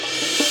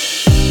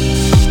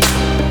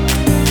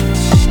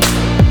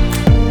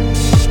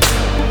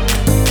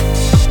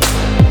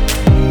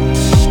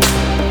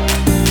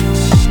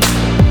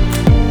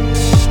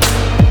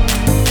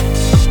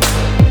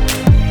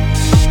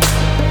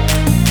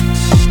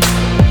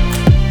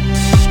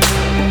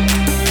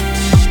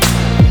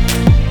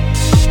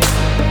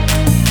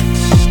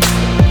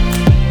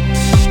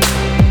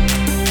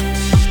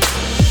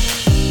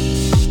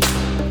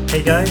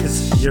Hey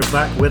guys, you're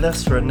back with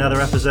us for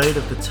another episode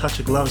of the Touch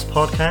of Gloves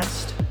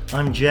podcast.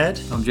 I'm Jed.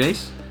 I'm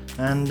Jace.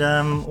 And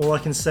all I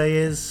can say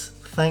is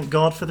thank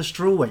God for the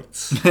straw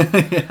weights.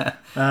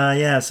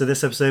 So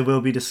this episode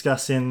we'll be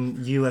discussing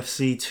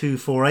UFC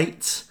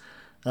 248.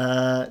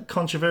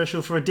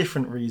 Controversial for a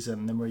different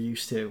reason than we're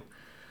used to.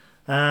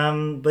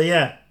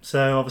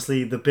 So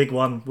obviously the big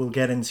one we'll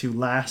get into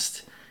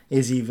last,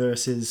 Izzy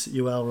versus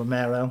Yoel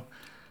Romero.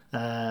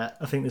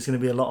 I think there's going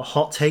to be a lot of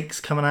hot takes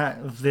coming out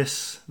of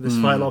this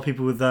fight. A lot of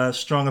people with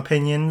strong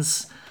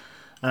opinions.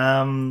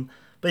 We'll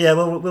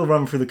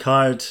run through the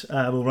card.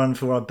 We'll run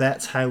through our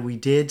bets, how we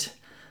did.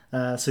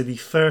 So the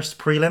first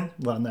prelim,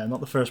 well, no, not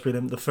the first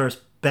prelim, the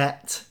first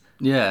bet,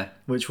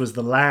 which was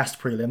the last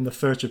prelim, the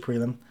featured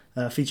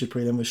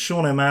prelim, was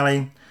Sean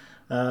O'Malley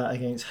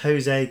against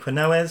Jose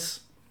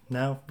Quinones.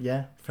 No,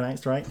 yeah,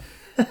 pronounced right.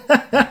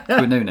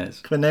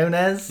 Quinones.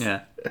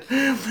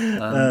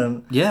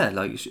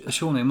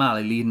 Sean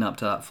O'Malley leading up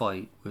to that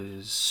fight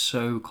was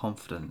so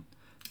confident,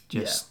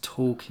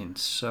 talking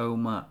so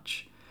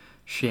much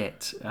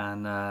shit,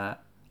 and I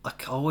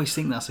always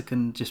think that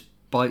can just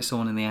bite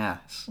someone in the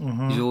ass.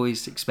 Mm-hmm. You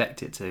always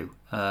expect it to.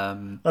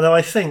 Although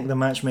I think the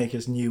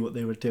matchmakers knew what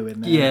they were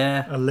doing there.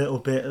 Yeah, a little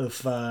bit of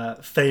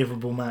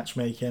favourable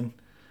matchmaking.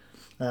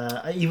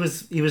 He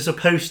was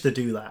supposed to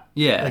do that.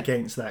 Yeah.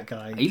 Against that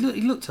guy. He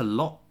looked a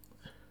lot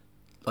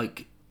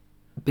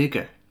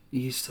bigger. He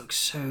used to look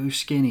so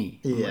skinny.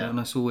 Yeah. When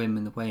I saw him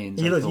in the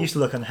weigh-ins, he used to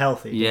look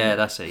unhealthy. Yeah,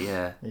 that's it.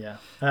 Yeah. Yeah.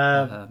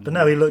 But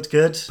no, he looked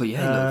good. But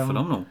yeah, he looked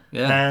phenomenal.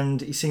 Yeah.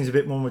 And he seems a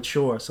bit more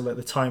mature. So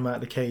the time out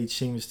of the cage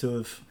seems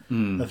to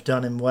have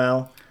done him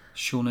well.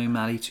 Sean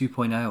O'Malley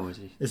 2.0, is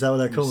he? Is that what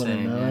they're calling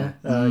him now?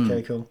 Yeah.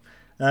 Okay, cool.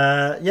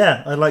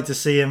 I'd like to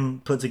see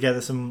him put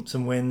together some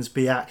wins,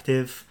 be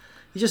active.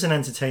 He's just an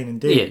entertaining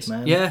dude,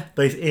 man. Yeah.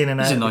 Both in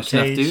and out of the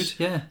cage. He's a nice enough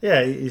dude,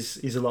 yeah. Yeah,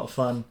 he's a lot of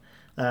fun.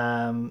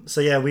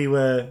 We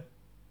were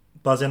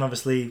buzzing.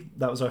 Obviously,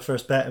 that was our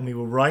first bet, and we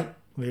were right.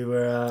 We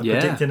were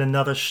predicting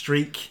another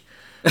streak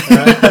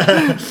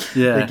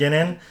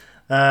beginning.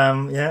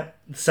 The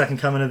second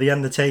coming of the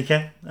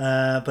Undertaker.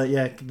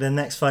 The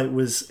next fight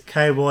was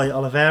Cowboy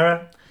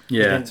Oliveira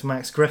against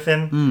Max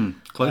Griffin.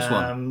 Close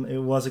one. It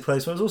was a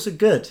close one. It was also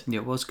good. Yeah,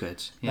 it was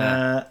good.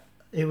 Yeah.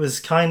 It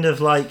was kind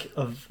of like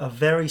a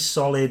very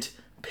solid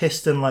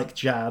piston-like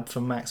jab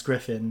from Max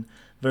Griffin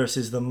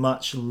versus the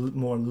much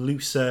more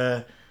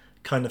looser,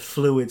 kind of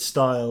fluid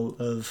style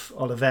of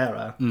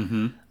Oliveira.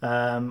 Mm-hmm.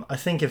 I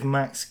think if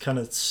Max kind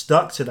of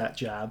stuck to that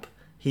jab,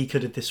 he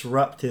could have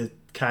disrupted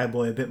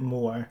Cowboy a bit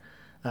more.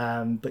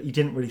 But he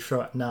didn't really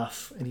throw it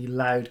enough, and he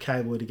allowed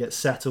Cowboy to get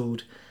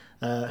settled,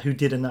 who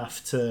did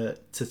enough to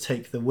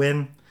take the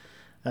win.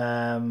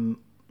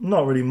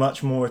 Not really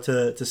much more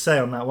to say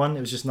on that one. It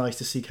was just nice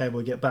to see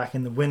Cowboy get back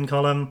in the win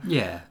column.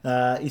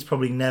 Yeah. He's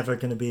probably never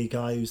going to be a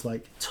guy who's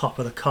like top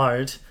of the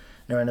card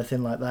or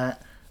anything like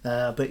that.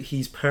 But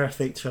he's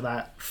perfect for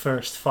that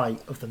first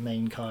fight of the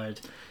main card.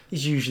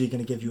 He's usually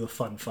going to give you a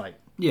fun fight.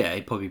 Yeah,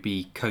 he'd probably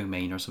be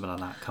co-main or something like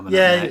that coming up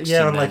next.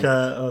 Yeah, on like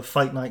a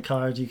fight night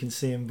card, you can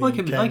see him being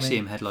co-main. I see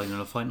him headlining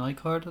on a fight night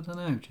card, I don't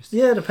know.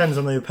 It depends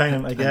on the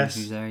opponent, I guess.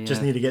 Who's there, yeah.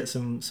 Just need to get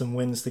some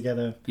wins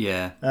together.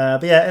 Yeah.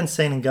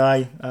 Entertaining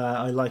guy.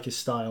 I like his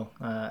style,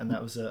 and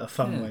that was a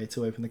fun way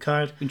to open the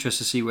card.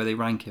 Interested to see where they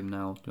rank him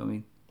now, do you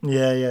know what I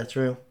mean? Yeah,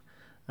 true.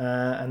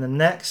 And then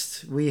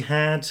next, we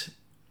had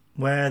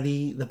where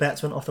the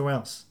bets went off the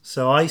rails.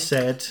 So I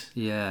said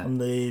on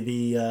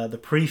the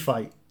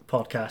pre-fight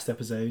podcast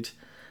episode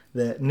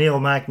that Neil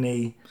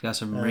Magny... He's got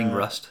some ring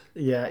rust.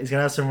 Yeah, he's going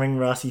to have some ring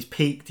rust. He's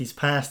peaked. He's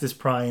past his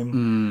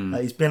prime.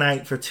 He's been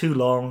out for too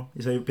long.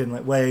 He's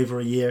been way over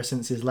a year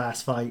since his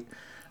last fight.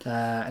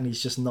 And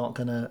he's just not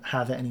going to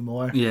have it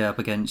anymore. Yeah, up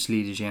against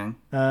Li Jiang.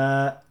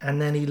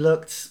 And then he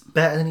looked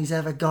better than he's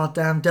ever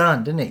goddamn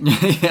done, didn't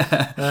he?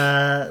 Yeah.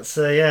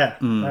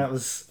 That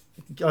was...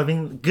 I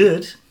mean,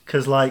 good,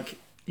 because,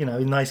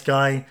 nice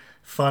guy,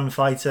 fun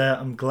fighter.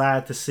 I'm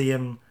glad to see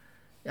him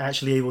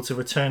actually able to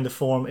return to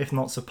form, if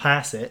not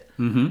surpass it.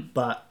 Mm-hmm.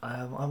 But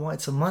I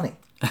wanted some money.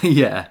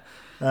 Yeah.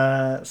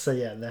 That's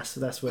where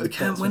we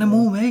can't win them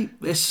all, mate.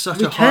 It's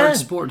such a hard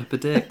sport to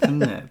predict,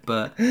 isn't it?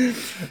 But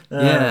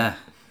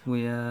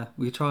we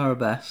try our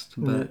best.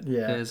 But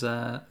there's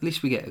at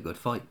least we get a good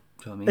fight.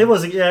 Do you know what I mean? It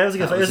was a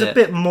good fight. It was a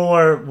bit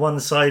more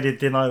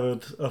one-sided than I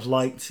would have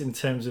liked in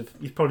terms of.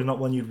 It's probably not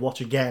one you'd watch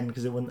again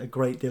because it wasn't a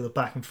great deal of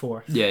back and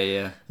forth.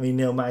 Yeah. I mean,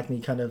 Neil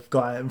Magny kind of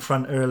got out in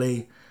front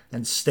early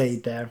and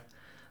stayed there.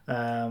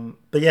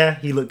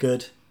 He looked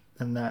good,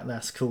 and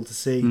that's cool to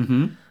see.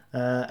 Mm-hmm.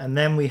 And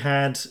then we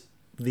had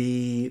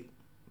the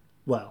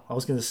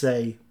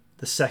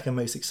second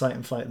most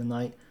exciting fight of the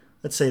night.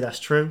 Let's say that's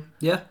true.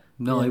 Yeah,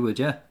 I would,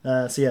 yeah.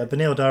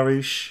 Beneil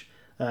Dariush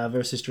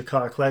versus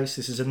Drakkar Klose.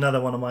 This is another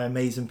one of my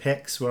amazing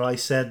picks where I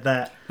said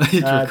that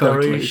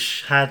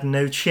Dariush had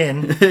no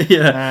chin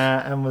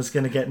and was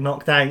going to get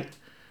knocked out.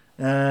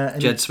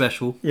 Jed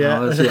special.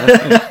 Yeah.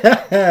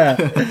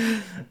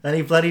 And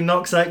he bloody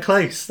knocks out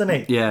Klose,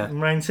 doesn't he? Yeah. In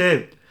round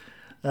 2.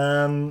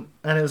 And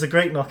it was a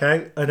great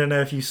knockout. I don't know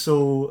if you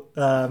saw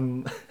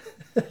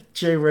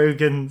Joe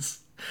Rogan's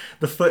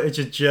the footage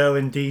of Joe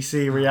and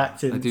DC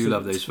reacting. I do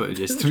love those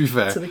footages, to be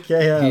fair. To the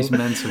KO. He's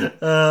mental.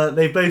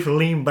 They both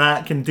lean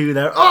back and do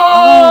their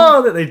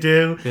that they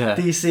do. Yeah.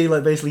 DC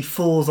like basically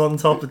falls on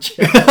top of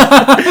Joe.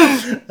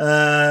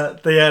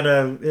 But yeah,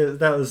 no,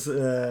 that was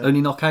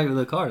Only knockout of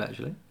the card,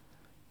 actually.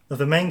 of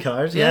the main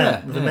card. Yeah,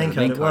 of the main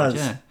card it was.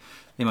 Yeah.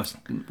 They must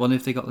wonder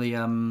if they got the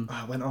Oh,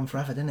 it went on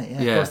forever, didn't it?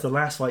 Yeah. Yeah. Of course, the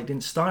last fight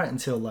didn't start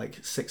until like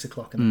 6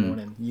 o'clock in the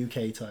morning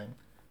UK time.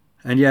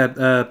 And yeah,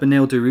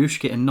 Benil Dariush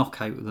getting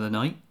knockout of the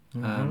night.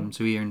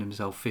 So he earned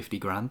himself 50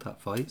 grand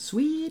that fight.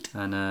 Sweet.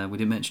 And we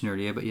didn't mention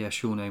earlier, but yeah,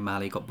 Sean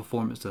O'Malley got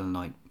performance of the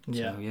night.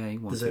 Yeah. So yeah, he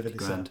won Deservedly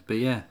 50 grand. so. But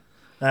yeah.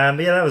 But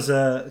yeah, that was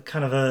a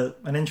kind of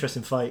an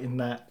interesting fight in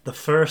that the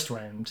first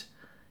round,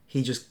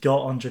 he just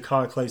got on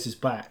Jakar Close's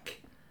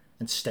back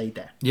and stayed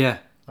there. Yeah.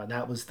 Like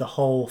that was the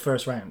whole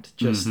first round.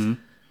 Just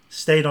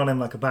stayed on him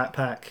like a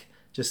backpack.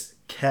 Just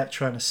kept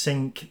trying to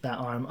sink that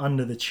arm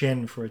under the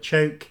chin for a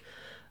choke.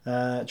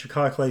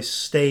 Jakar Close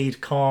stayed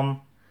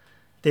calm,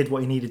 did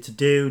what he needed to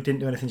do, didn't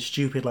do anything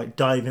stupid like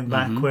diving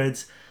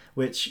backwards,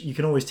 which you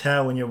can always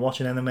tell when you're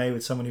watching MMA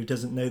with someone who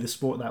doesn't know the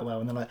sport that well,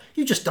 and they're like,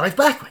 "You just dive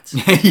backwards."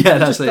 Yeah,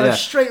 that's it. Dive Yeah.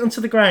 straight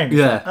onto the ground.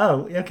 Yeah. It's like,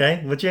 oh,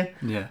 okay, would you?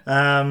 Yeah.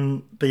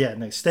 But yeah,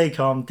 no, stay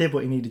calm, did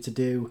what he needed to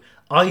do.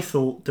 I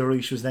thought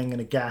Dariush was then going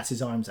to gas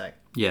his arms out.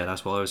 Yeah,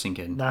 that's what I was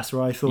thinking. That's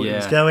where I thought he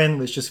was Yeah. going,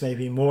 which just made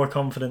me more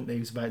confident that he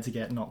was about to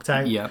get knocked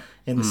out Yeah.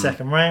 in the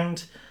second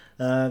round.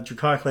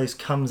 Jakar Close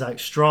comes out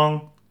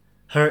strong,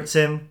 hurts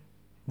him,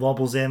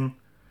 wobbles him,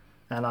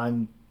 and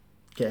I'm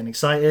getting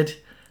excited.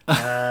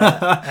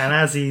 And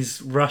as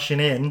he's rushing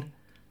in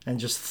and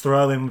just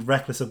throwing with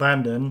reckless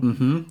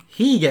abandon,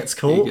 he gets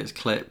caught. He gets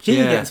clipped. He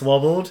Yeah. gets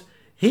wobbled.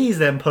 He's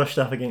then pushed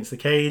up against the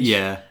cage.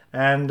 Yeah.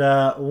 And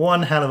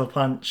one hell of a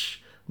punch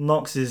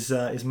knocks his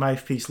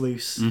mouthpiece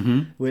loose,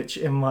 which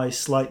in my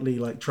slightly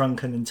like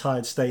drunken and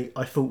tired state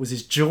I thought was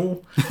his jaw,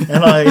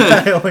 and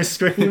I almost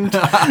screamed.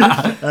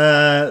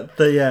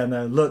 But yeah,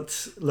 no,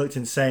 looked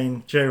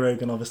insane. Joe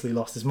Rogan obviously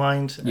lost his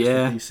mind. As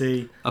Yeah. the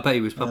PC. I bet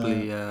he was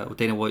probably, or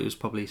Dana White was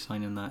probably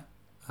signing that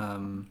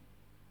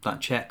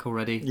check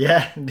already.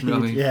 Yeah, You indeed. know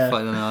what I mean? Yeah,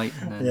 Fight of the night.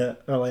 And then, yeah.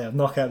 Oh yeah,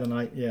 knockout of the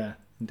night. Yeah,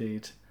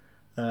 indeed.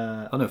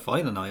 Oh no, fight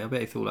of the night. I bet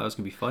he thought that was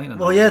going to be fighting.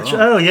 Well, yeah.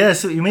 Oh, yeah. I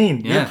see what you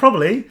mean. Yeah, Yeah.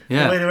 probably.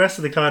 Yeah. The way the rest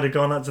of the card had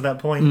gone up to that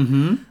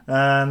point.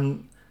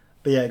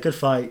 But yeah, good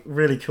fight.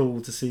 Really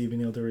cool to see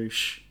Benil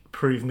Dariush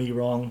prove me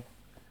wrong.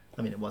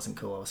 I mean, it wasn't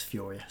cool. I was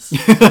furious.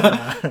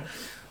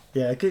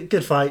 Yeah,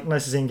 good fight.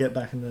 Nice to see him get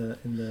back in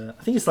the.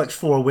 I think it's like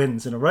 4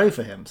 wins in a row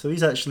for him. So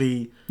he's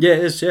actually. Yeah,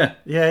 it is. Yeah.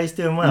 Yeah, he's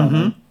doing well.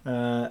 Man.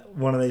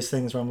 One of those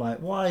things where I'm like,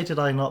 why did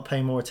I not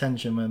pay more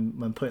attention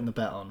when putting the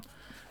bet on?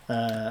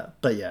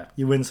 But yeah,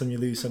 you win some, you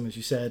lose some, as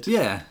you said.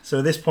 Yeah. So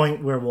at this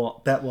point, we're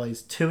what,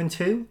 bet-wise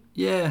 2-2?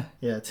 Yeah.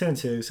 Yeah,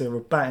 2-2. So we're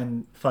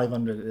batting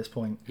 500 at this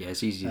point. Yeah,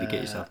 it's easy to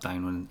get yourself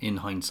down when in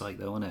hindsight,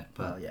 though, isn't it?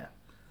 But Well, yeah.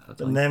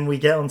 And then we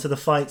get onto the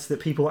fights that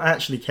people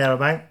actually care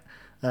about.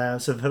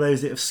 So for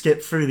those that have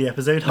skipped through the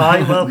episode,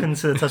 hi, welcome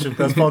to the Touch of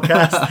Gloves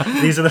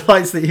podcast. These are the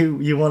fights that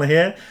you want to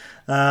hear.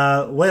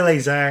 Weili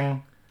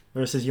Zhang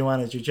versus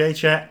Joanna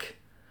Jędrzejczyk.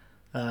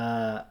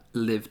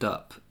 lived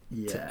up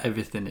Yeah. to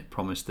everything it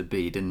promised to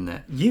be, didn't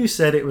it? You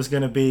said it was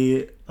going to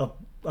be an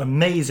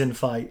amazing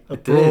fight, a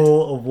It did.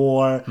 brawl, a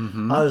war.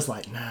 I was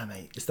like, nah,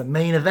 mate, it's the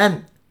main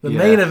event. The Yeah.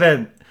 main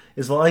event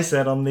is what I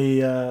said on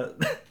the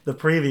the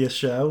previous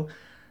show.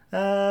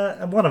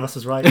 And one of us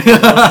was right, one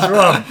of us was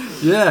wrong.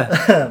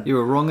 Yeah, you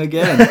were wrong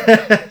again.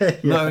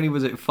 Not only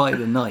was it fight of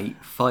the night,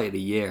 fight of the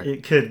year.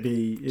 It could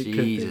be. It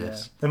could be. Yeah.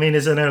 Jesus. I mean,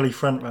 it's an early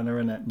front runner,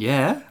 isn't it?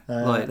 Yeah,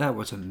 like that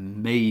was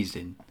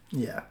amazing.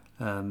 Yeah.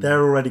 Um,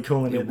 They're already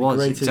calling it it the was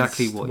greatest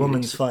exactly what you'd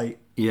women's fight.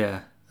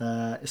 yeah,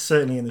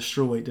 Certainly in the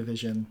strawweight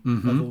division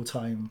of all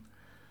time.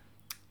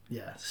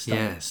 Yeah,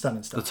 stunning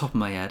the stuff. top of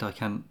my head, I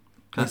can't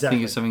think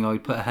Exactly. of something I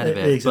would put ahead of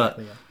it.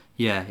 Exactly. But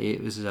yeah,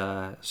 it was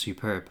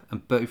superb,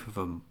 and both of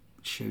them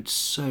showed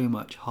so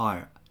much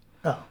heart.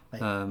 Yeah.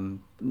 Oh,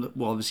 mate.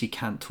 Well, obviously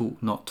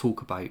can't not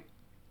talk about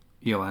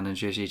Joanna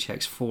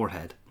Jędrzejczyk's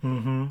forehead.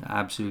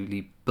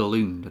 Absolutely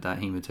ballooned with that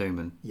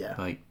hematoma. Yeah.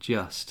 Like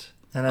just.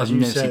 And as I've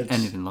you never said, seen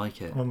anything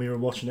like it. when we were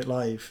watching it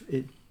live,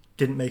 it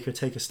didn't make her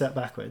take a step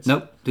backwards.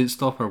 Nope, didn't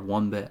stop her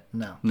one bit.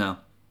 No. No.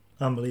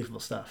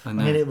 Unbelievable stuff. I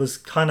know. mean, it was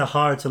kind of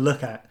hard to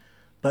look at,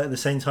 but at the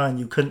same time,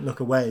 you couldn't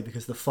look away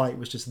because the fight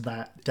was just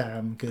that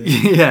damn good.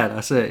 Yeah,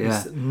 that's it. Yeah,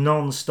 It's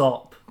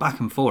non-stop. back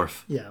and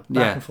forth. Yeah, back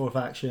Yeah. and forth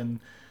action,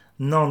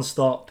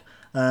 non-stop.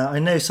 I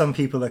know some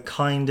people are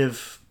kind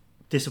of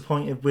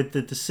disappointed with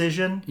the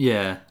decision.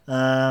 Yeah,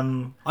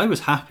 I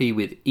was happy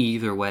with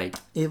either way.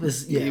 It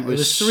was It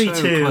was so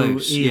 3-2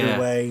 close, either yeah.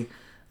 way.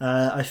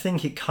 I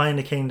think it kind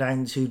of came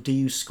down to, do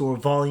you score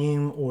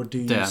volume or do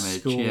you Damage,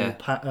 score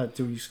yeah.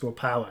 do you score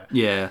power?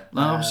 Yeah,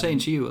 I was saying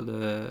to you at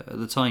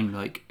the time,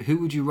 like, who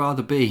would you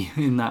rather be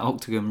in that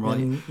octagon, right?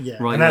 And,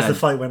 right and as then? the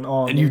fight went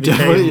on, And you it became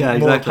definitely- yeah,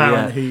 more exactly,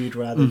 apparent yeah. who you'd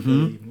rather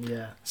be.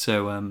 Yeah,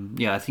 So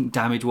yeah, I think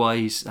damage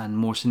wise and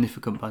more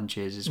significant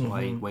punches is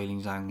why Weili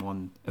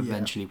Zhang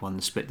eventually won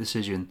the split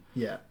decision,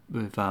 yeah,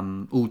 with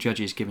all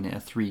judges giving it a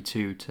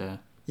 3-2 to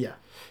Yeah.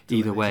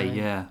 Either way, Zhang.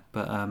 yeah.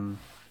 But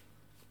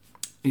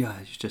yeah,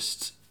 it's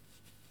just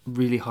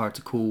really hard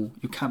to call.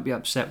 You can't be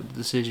upset with the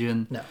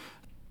decision. No.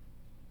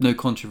 No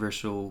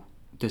controversial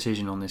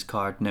decision on this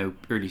card. No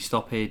early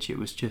stoppage. It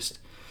was just,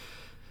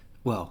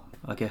 well,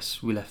 I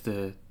guess we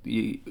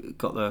you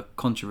got the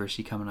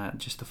controversy coming out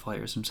just the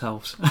fighters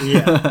themselves.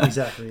 Yeah,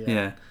 exactly.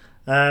 Yeah.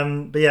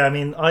 But yeah, I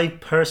mean, I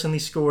personally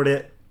scored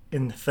it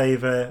in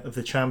favour of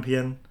the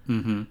champion.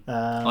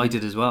 I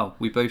did as well.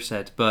 We both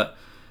said, but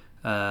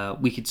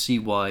we could see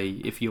why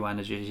if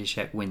Joanna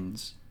Jędrzejczyk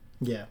wins,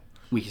 Yeah.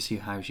 we could see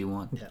how she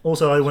won. Yeah.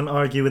 Also, I wouldn't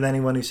argue with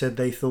anyone who said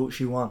they thought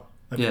she won.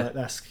 I'd be Yeah. like,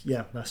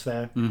 that's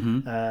fair.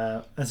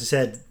 As I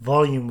said,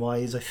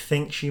 volume-wise, I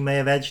think she may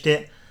have edged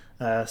it.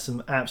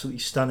 Some absolutely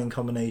stunning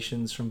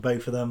combinations from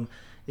both of them.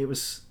 It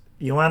was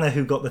Joanna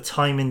who got the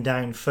timing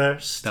down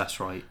first. That's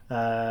right.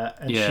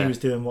 And she was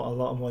doing what a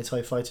lot of Muay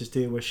Thai fighters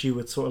do, where she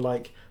would sort of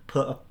like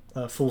put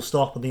a full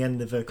stop on the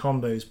end of her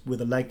combos with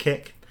a leg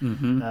kick.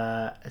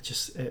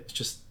 It's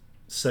just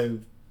so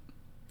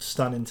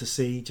stunning to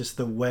see, just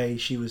the way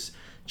she was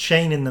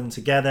chaining them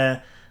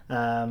together.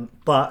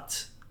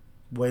 But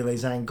Weili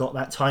Zhang got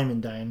that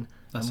timing down,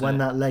 and when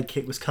that leg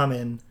kick was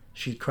coming,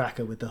 she'd crack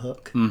her with the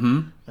hook.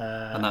 And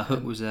that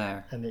hook was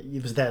there. And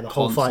it was there the Constantly.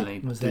 whole fight.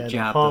 It was The there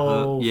jab, the the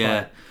whole hook.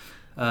 Yeah.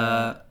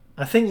 fight.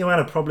 I think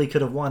Joanna probably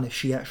could have won if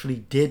she actually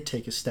did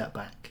take a step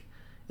back.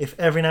 If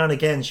every now and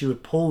again she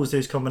would pause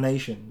those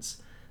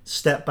combinations,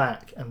 step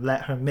back and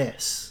let her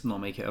miss, Not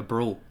make it a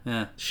brawl.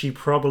 Yeah. she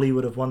probably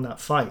would have won that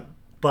fight.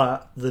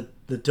 But the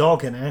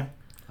dog in her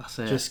That's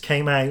it. just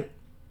came out,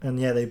 and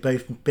yeah, they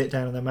both bit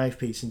down on their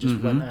mouthpiece and just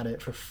went at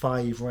it for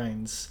 5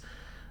 rounds.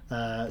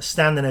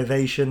 Standing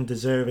ovation,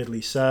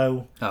 deservedly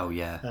so. Oh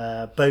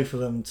yeah. Both of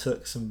them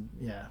took some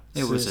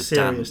It was a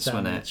serious dance,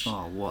 wasn't damage. it?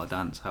 Oh, what a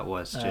dance that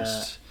was!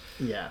 Just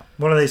Yeah,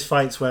 one of those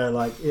fights where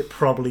like it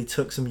probably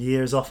took some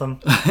years off them.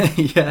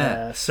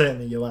 yeah.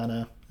 Certainly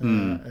Joanna.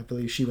 I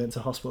believe she went to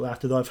hospital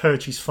after, though I've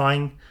heard she's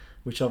fine,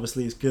 which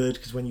obviously is good,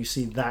 because when you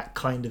see that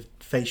kind of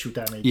facial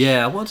damage,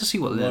 Yeah, I wanted to see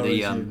what worries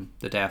you.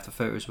 the day after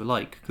photos were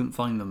like. Couldn't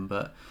find them,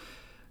 but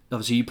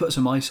obviously you put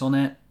some ice on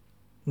it.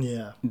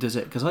 yeah. Does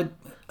it? Because I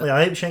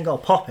I hope she ain't got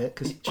to pop it,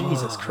 because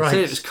Jesus I Christ,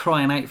 said it was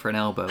crying out for an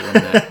elbow,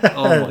 wasn't it?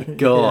 Oh my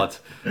god,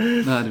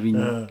 that'd have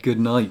been good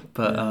night.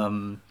 But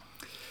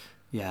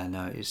yeah,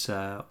 no, it's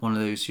one of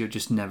those you'll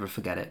just never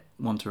forget it,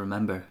 one to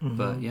remember.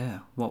 But yeah,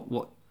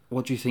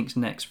 what do you think's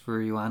next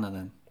for Joanna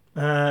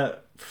then?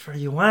 For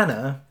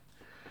Joanna,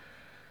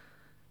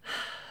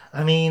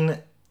 I mean,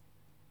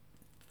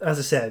 as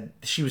I said,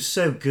 she was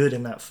so good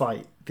in that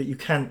fight that you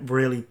can't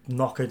really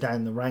knock her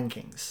down the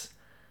rankings.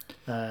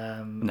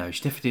 No,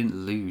 she definitely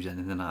didn't lose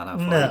anything out of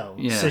that fight. No,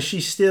 Yeah. so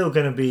she's still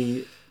going to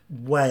be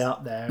way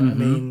up there. I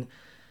mean,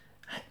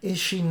 is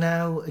she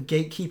now a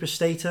gatekeeper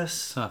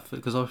status? Tough,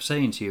 because I was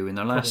saying to you, in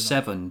their last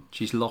 7,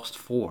 she's lost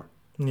 4,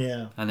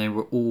 Yeah, and they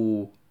were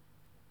all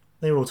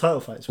they were all title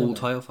fights. all weren't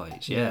they? title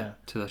fights. Yeah, Yeah.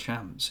 to the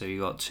champ. So you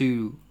got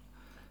two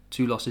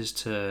losses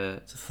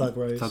to To Thug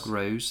Rose. Thug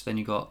Rose. Then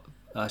you got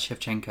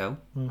Shevchenko,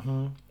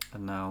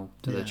 and now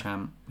to the Yeah.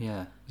 champ.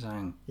 Yeah,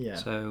 Zhang. Yeah.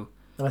 So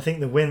And I think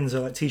the wins are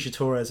like Tisha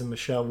Torres and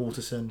Michelle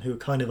Waterson, who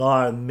kind of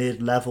are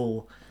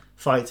mid-level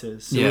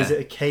fighters. So Yeah. is it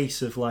a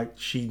case of like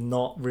she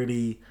not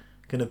really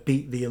going to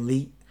beat the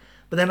elite?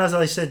 But then, as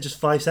I said just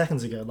 5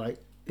 seconds ago, like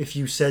if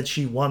you said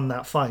she won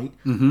that fight,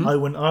 I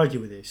wouldn't argue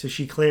with you. So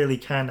she clearly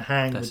can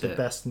hang That's with the it.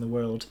 best in the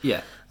world.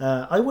 yeah,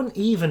 I wouldn't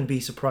even be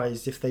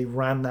surprised if they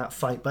ran that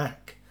fight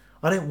back.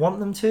 I don't want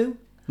them to.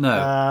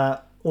 no,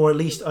 Or at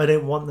least I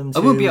don't want them to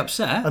I wouldn't be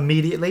upset.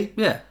 immediately.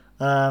 Yeah,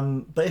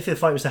 But if the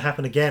fight was to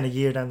happen again a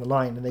year down the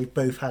line and they've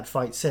both had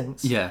fights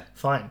since, yeah,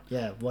 fine.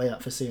 Yeah, way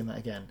up for seeing that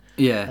again.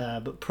 yeah.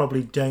 But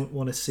probably don't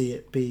want to see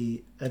it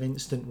be an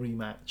instant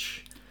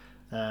rematch.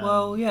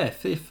 Well, yeah.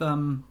 If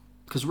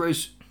because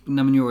Rose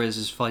Namajunas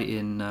is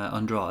fighting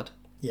Andrade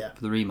Yeah,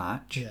 for the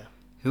rematch. yeah.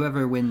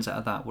 Whoever wins out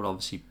of that would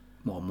obviously,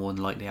 well, more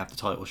than likely have the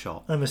title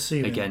shot I'm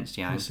assuming. against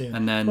Yang. I'm assuming.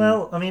 And then,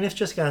 Well, I mean, if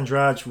Jessica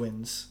Andrade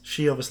wins,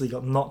 she obviously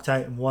got knocked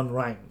out in 1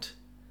 round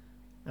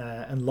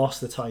and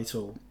lost the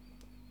title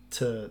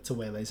to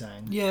Weili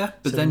Zhang. yeah,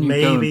 but So then you go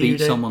and maybe you beat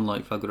don't- someone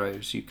like Thug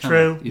Rose. You kind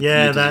True. of, you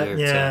That. deserve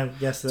Yeah.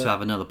 Yes. to That.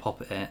 have another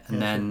pop at it. And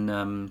Yeah,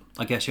 then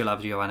I guess you'll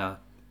have Joanna.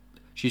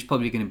 She's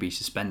probably going to be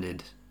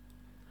suspended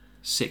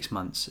 6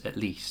 months at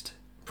least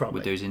Probably.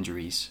 with those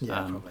injuries.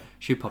 Yeah, probably.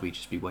 She'll probably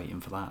just be waiting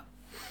for that,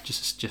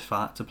 just for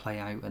that to play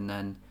out, and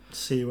then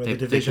See where they, the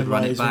they division could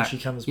run it lies when back. she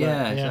comes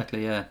Yeah, back.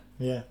 exactly. Yeah,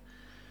 Yeah.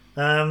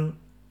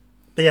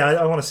 But yeah,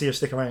 I want to see her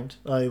stick around.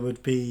 I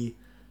would be,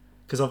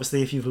 because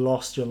obviously if you've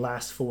lost your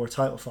last 4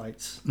 title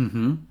fights,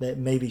 that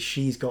maybe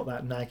she's got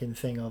that nagging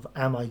thing of,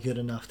 am I good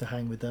enough to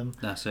hang with them?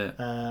 that's it.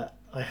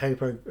 I hope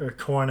her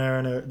corner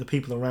and the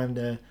people around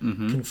her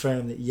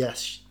confirm that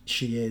yes,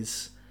 she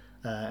is,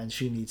 and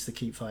she needs to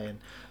keep fighting.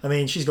 I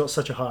mean, she's got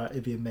such a heart.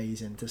 It'd be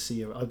amazing to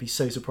see her. I'd be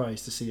so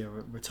surprised to see her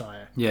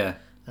retire. Yeah.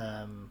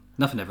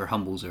 Nothing ever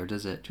humbles her,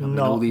 does it? Do you know what I mean?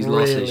 Not All these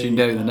losses, really, you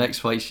know, the no. next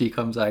fight she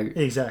comes out,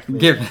 Exactly.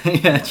 give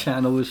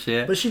channel the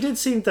shit. But she did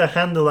seem to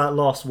handle that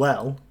loss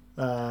well.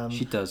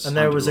 She does. And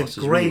there was a handle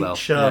losses great really well.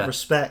 show of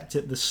respect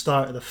at the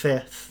start of the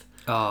 5th.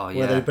 Oh, yeah.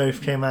 Where they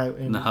both came out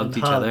And hugged and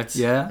each other.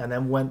 Yeah. and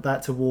then went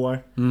back to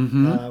war,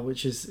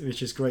 which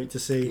is great to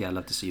see. Yeah, I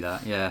love to see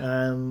that.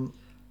 Yeah.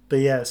 But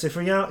yeah, so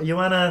for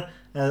Joanna,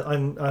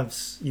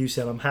 you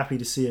said I'm happy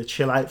to see her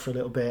chill out for a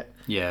little bit,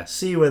 Yeah.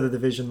 see where the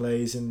division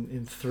lays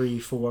in 3,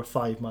 4,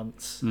 5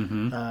 months,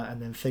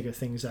 and then figure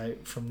things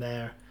out from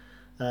there.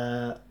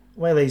 Weili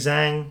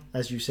Zhang,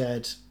 as you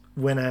said,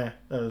 winner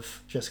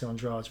of Jessica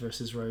Andrade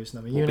versus Rose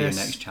Namajunas. Will be your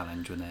next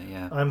challenge, wouldn't it?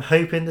 Yeah. I'm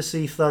hoping to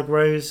see Thug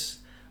Rose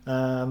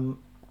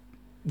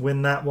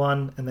win that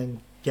one and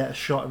then get a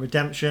shot at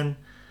redemption.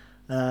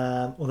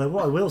 Although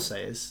what I will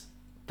say is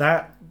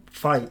that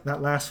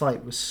last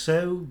fight was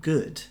so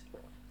good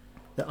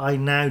that I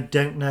now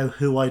don't know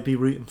who I'd be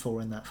rooting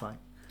for in that fight.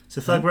 So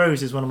Thug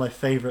Rose is one of my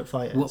favourite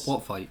fighters.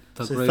 What fight?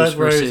 Thug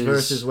Rose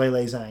versus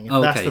Weili Zhang. If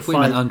that's okay, the if we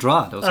fight, meant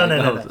Andrade, I was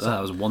no,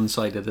 that was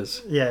one-sided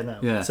as... Yeah, no.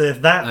 Yeah. So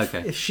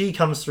if she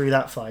comes through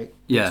that fight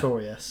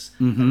victorious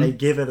and they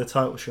give her the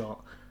title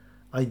shot,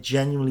 I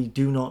genuinely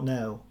do not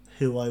know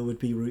who I would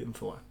be rooting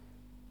for.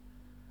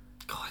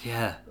 God,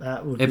 yeah.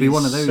 That would It'd be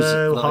one of those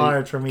so like,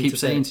 hard for me keep to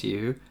saying pick to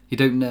you, you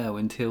don't know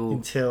until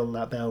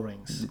that bell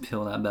rings.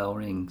 Until that bell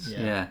rings.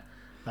 Yeah.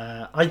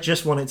 I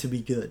just want it to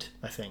be good,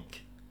 I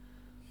think.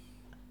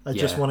 I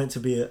just want it to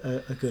be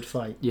a good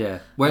fight. Yeah.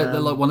 Where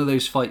they're like one of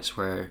those fights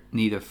where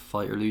neither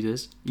fighter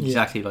loses.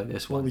 Exactly like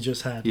this one. What we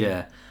just had.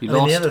 Yeah. You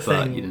I mean, lost,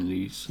 but you didn't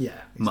lose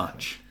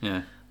much.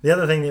 Yeah. The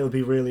other thing that would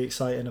be really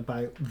exciting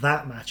about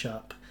that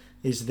matchup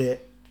is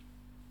that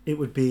it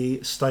would be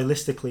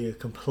stylistically a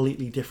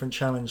completely different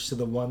challenge to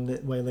the one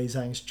that Weili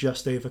Zhang's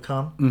just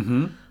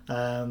overcome,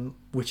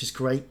 which is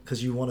great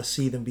because you want to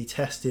see them be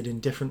tested in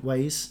different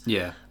ways.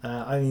 Yeah.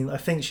 I mean, I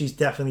think she's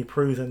definitely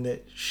proven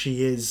that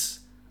she is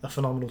a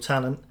phenomenal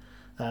talent.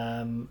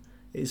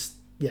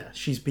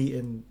 She's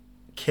beaten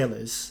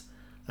killers,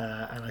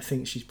 and I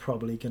think she's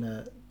probably going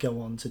to go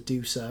on to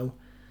do so.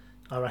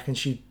 I reckon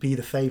she'd be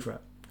the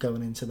favourite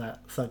going into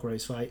that Thug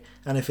Rose fight,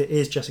 and if it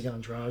is Jessica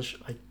Andrade,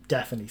 I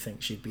definitely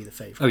think she'd be the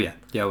favourite. Oh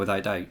yeah,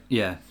 without doubt.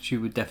 Yeah, she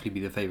would definitely be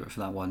the favourite for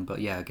that one. But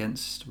yeah,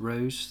 against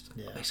Rose,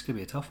 it's gonna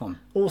be a tough one.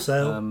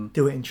 Also,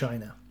 do it in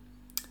China.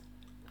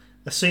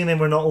 Assuming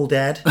we're not all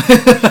dead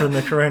from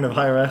the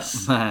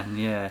coronavirus. Man,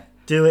 yeah.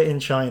 Do it in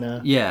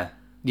China. Yeah,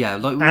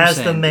 like we were as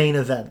saying, the main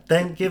event.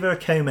 Don't give her a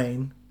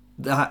co-main.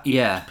 That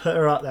Put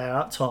her up there,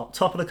 up top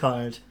of the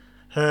card.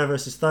 Her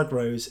versus Thug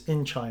Rose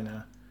in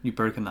China. You've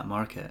broken that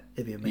market.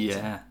 It'd be amazing.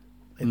 Yeah.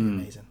 It'd be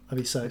amazing. I'd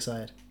be so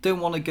excited. Don't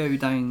want to go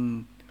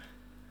down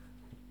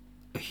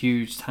a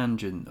huge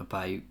tangent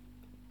about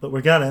but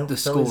we're gonna. The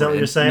So scoring. is that what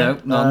you're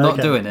saying? No, I'm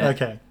not doing it.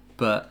 Okay.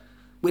 But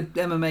with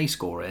MMA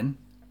scoring,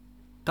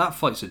 that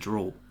fight's a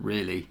draw,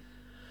 really.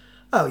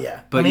 Oh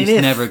yeah, But it's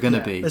never going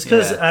to be. It's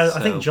because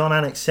I think John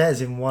Anik says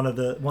in one of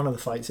the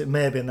fights, it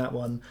may have been that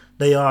one,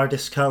 they are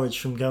discouraged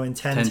from going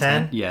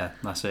 10-10. Yeah,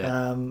 that's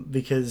it.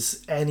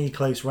 Because any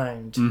close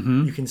round,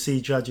 you can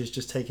see judges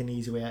just taking the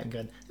easy way out and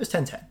going, it was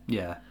 10-10.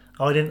 Yeah.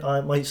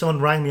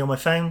 Someone rang me on my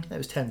phone, it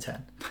was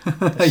 10-10.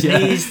 I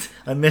sneezed,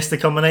 I missed the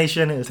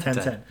combination, it was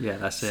 10-10. Yeah,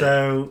 that's it.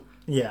 So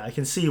yeah, I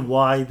can see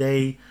why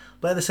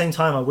but at the same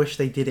time, I wish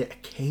they did it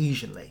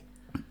occasionally.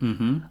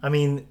 I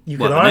mean, you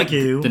could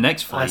argue the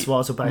next fight. That's what I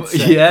was about to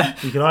say. Yeah,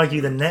 you could argue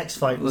the next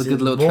fight was a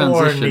good little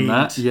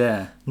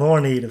transition.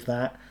 More need of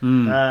that.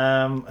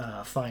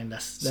 Fine.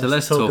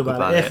 Let's talk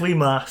about it if we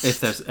must. If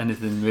there's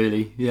anything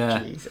really,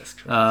 yeah. Jesus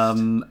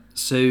Christ.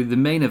 So the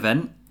main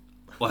event.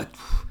 What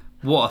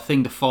a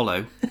thing to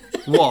follow!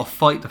 What a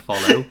fight to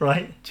follow!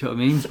 Right? Do you know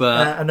what I mean?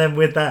 But and then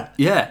with that,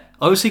 yeah,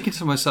 I was thinking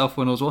to myself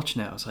when I was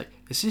watching it, I was like,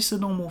 "Is this a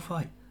normal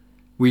fight?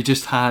 We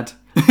just had."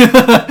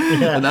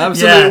 An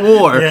absolute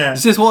war. Yeah.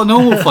 Is this what a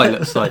normal fight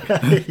looks like?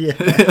 Right,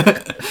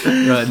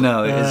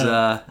 no, it is.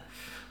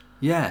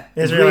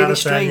 It's really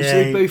strange.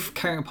 They both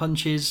counter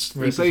punches.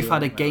 They both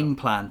had a game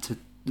plan to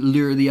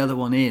lure the other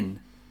one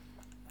in,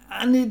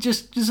 and it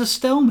just is a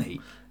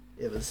stalemate.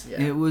 It was.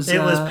 It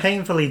was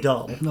painfully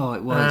dull. No,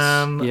 it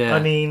was. Yeah.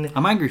 I mean,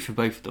 I'm angry for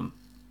both of them.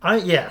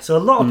 So a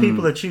lot of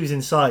people are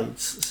choosing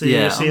sides. So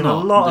you're seeing a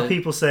lot of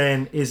people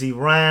saying Izzy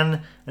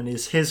ran and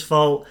it's his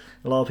fault.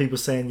 A lot of people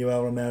saying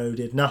Yoel Romero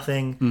did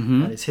nothing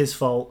and it's his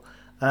fault.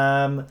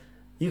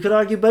 You could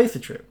argue both are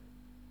true.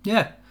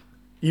 Yeah.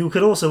 You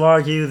could also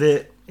argue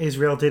that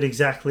Israel did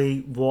exactly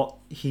what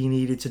he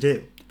needed to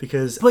do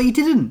but he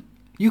didn't.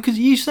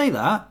 You say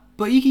that,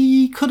 but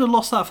he could have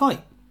lost that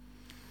fight.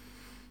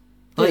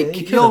 Like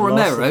Yoel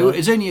Romero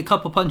is only a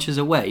couple punches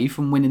away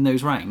from winning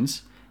those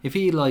rounds. If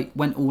he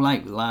went all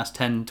out the last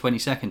 10-20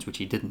 seconds, which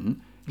he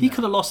didn't, he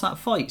could have lost that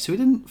fight. So he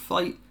didn't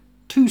fight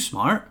too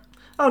smart.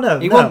 Oh no,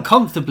 he won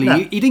comfortably. No.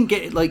 He didn't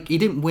get he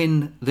didn't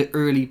win the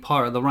early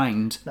part of the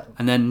round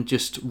and then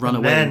just run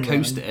away and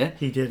coast it.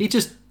 He did. He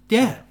just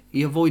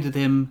he avoided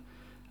him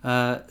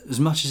as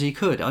much as he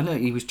could. I know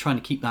he was trying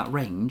to keep that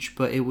range,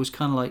 but it was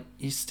kind of like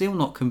he's still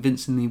not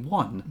convincingly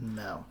won.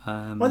 No,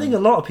 I think a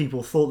lot of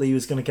people thought that he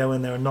was going to go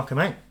in there and knock him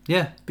out.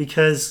 Yeah,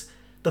 because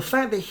the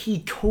fact that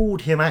he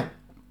called him out.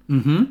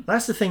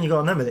 That's the thing you got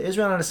to remember. That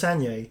Israel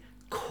Adesanya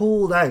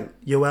called out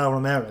Yoel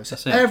Romero. So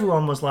That's it.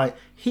 everyone was like,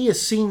 he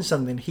has seen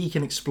something he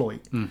can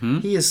exploit. Mm-hmm.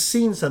 He has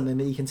seen something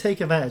that he can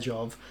take advantage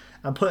of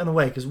and put him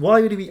away. Because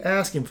why would he be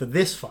asking for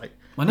this fight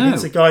I know.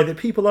 against a guy that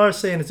people are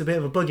saying is a bit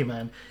of a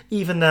boogeyman,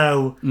 even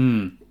though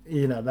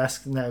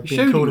that's now You being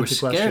showed you called were into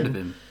scared question. of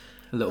him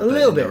a A little little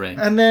bit in bit, the ring.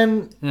 and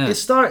then Yeah. it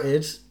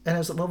started, and I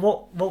was like,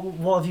 "Well,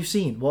 what have you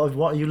seen? What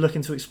are you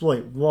looking to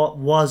exploit? What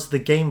was the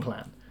game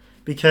plan?"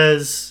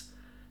 Because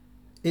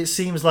it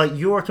seems like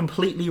you're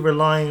completely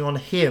relying on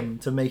him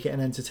to make it an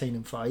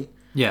entertaining fight,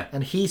 Yeah.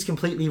 and he's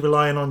completely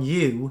relying on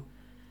you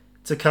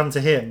to come to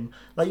him.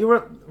 Like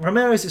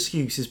Romero's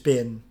excuse has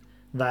been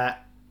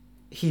that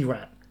he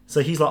ran,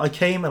 so he's like, "I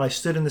came and I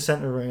stood in the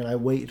center of the ring and I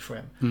waited for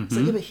him." It's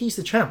like, yeah, but he's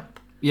the champ.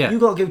 Yeah. You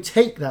got to go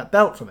take that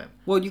belt from him.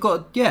 Well, you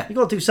got You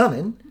got to do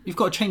something. you've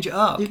got to change it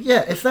up.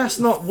 Yeah, if that's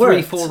not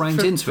worked, 3-4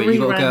 rounds for into it, 3 you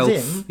got to go.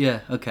 rounds in, Yeah,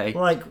 okay.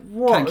 like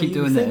what Can't are keep you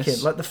doing thinking?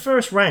 this. Like the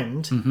first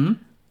round,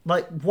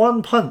 like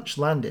one punch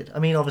landed. I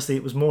mean, obviously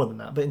it was more than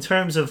that, but in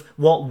terms of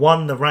what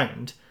won the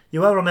round,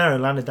 Yoel Romero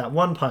landed that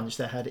one punch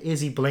that had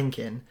Izzy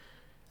blinking,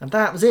 and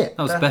that was it.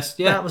 That was best.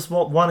 Yeah, that was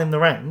what won him the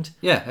round.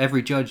 yeah.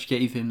 Every judge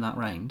gave him that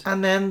round.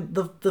 And then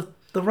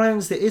the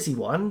rounds that Izzy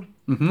won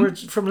Mm-hmm. were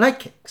from leg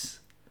kicks.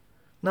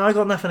 Now, I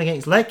got nothing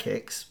against leg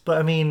kicks, but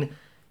I mean,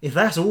 if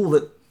that's all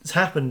that's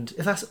happened,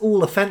 if that's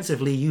all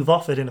offensively you've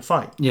offered in a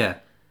fight, Yeah,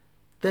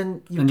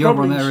 then you and your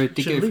probably Romero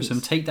did should go for lose. some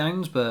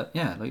takedowns, but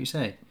yeah, like you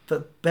say,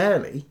 But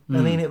barely. Hmm.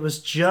 I mean, it was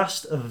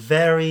just a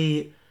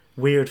very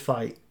weird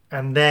fight.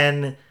 And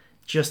then,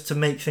 just to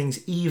make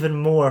things even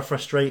more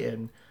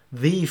frustrating,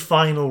 the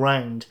final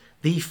round,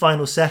 the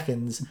final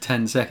seconds,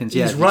 10 seconds.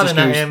 Yeah, he's it running just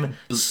at goes him,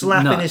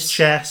 slapping nuts. his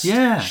chest,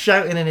 Yeah.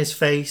 shouting in his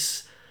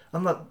face.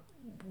 I'm like,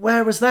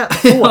 where was that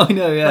before? I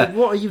know, yeah. Like,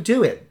 what are you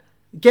doing?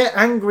 Get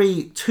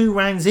angry 2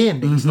 rounds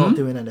in that he's Mm-hmm. not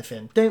doing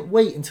anything. Don't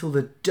wait until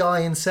the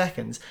dying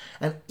seconds.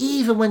 And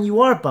even when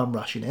you are bum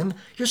rushing him,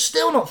 you're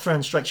still not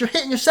throwing strikes. You're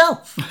hitting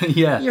yourself.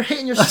 Yeah, You're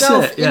hitting That's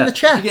yourself it, yeah. in the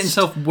chest. You're getting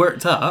yourself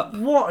worked up.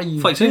 What are you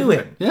Fight's over.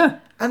 doing? Yeah,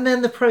 And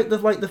then the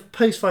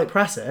post-fight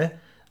presser,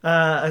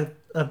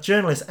 a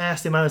journalist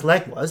asked him how his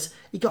leg was.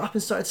 He got up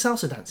and started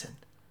salsa dancing.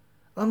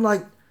 I'm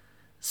like,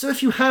 so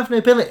if you have no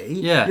ability,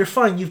 Yeah. you're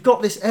fine. You've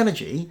got this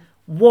energy.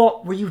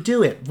 What were you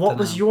doing? What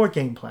was Dunno. your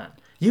game plan?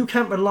 You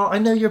can't rely. I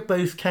know you're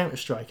both counter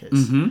strikers,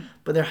 Mm-hmm.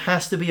 but there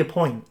has to be a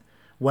point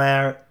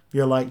where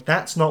you're like,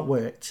 that's not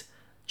worked.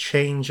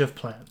 Change of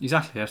plan.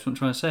 exactly. That's what I'm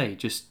trying to say.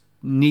 Just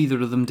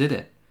neither of them did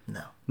it.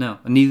 No. No,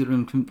 and neither of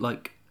them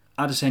like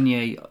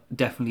Adesanya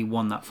definitely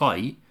won that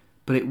fight,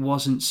 but it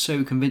wasn't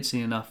so convincing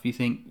enough. You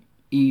think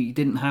he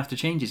didn't have to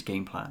change his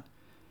game plan?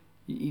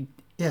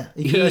 Yeah,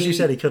 as you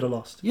said, he could have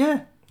lost.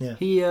 Yeah, Yeah.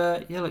 He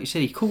like you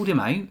said, he called him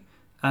out,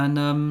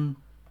 and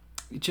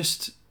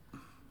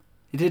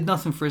he did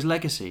nothing for his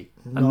legacy,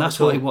 Not and that's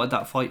at what he all. wanted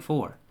that fight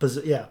for.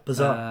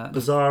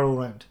 Bizarre all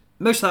round.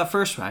 Most of that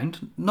first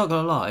round, not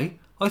gonna lie,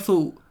 I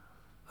thought,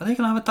 are they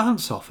gonna have a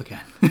dance off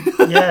again?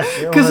 Yeah,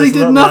 Because they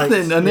did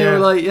nothing, and they were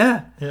like,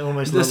 yeah. it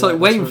almost Just looked like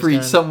that's waiting where for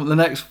it's going. the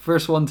next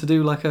first one to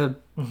do like a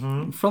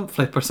front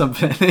flip or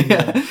something.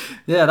 yeah,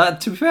 yeah.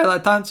 That, to be fair,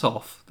 that dance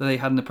off that they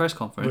had in the press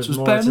conference was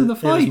more better than the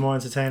It was fight. more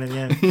entertaining,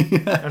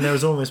 yeah. And there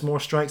was almost more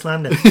strikes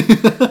landing.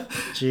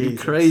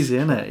 Jesus. Crazy,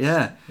 isn't it?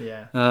 Yeah.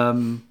 Yeah.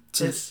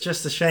 So It's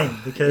just a shame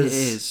it because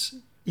is.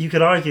 you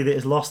could argue that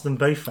it's lost them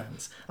both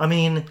fans. I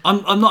mean,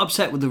 I'm not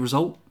upset with the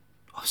result.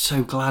 I'm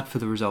so glad for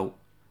the result.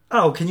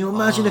 oh, can you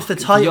imagine if the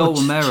Yoel title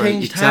Romero,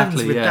 changed exactly,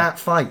 hands with yeah. that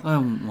fight?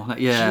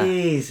 Yeah.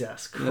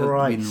 Jesus That would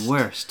have been Christ.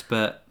 worst,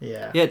 but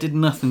Yeah. it did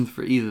nothing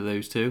for either of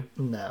those two.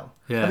 No.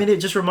 Yeah. I mean, it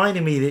just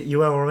reminded me that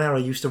Yoel Romero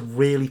used to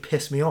really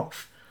piss me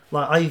off.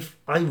 Like,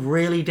 I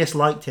really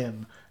disliked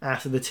him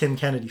after the Tim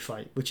Kennedy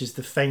fight, which is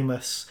the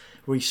famous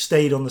where he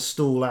stayed on the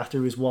stool after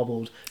he was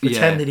wobbled,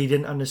 pretended he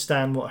didn't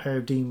understand what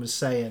Herb Dean was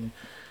saying,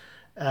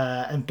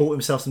 and bought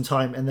himself some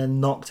time, and then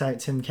knocked out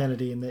Tim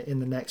Kennedy in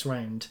the next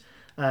round.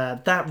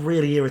 That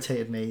really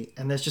irritated me,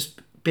 and there's just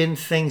been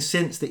things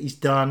since that he's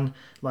done,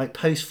 like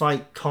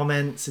post-fight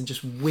comments and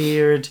just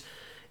weird.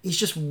 He's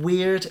just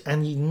weird,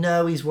 and you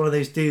know he's one of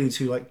those dudes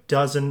who like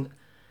doesn't.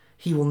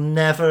 He will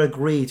never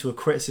agree to a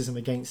criticism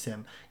against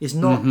him. It's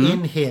not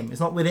in him.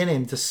 It's not within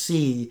him to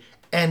see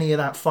any of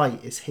that fight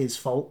is his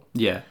fault.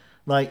 Yeah.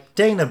 Like,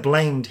 Dana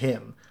blamed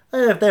him.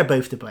 They're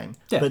both to blame.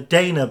 Yeah. But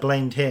Dana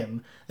blamed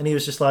him, and he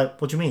was just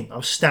like, what do you mean? I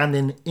was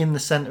standing in the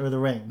centre of the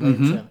ring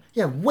waiting for him.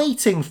 Yeah,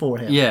 waiting for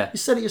him. Yeah. You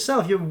said it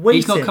yourself. You're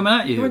waiting. He's not coming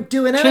at you. You weren't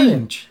doing anything.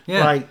 Change.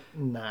 Yeah. Like,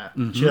 nah.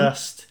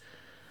 Just...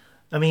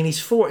 I mean, he's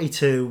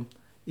 42.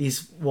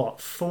 He's,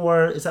 what,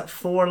 4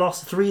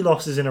 losses? 3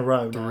 losses in a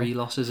row now. 3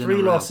 losses in a 3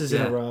 row. losses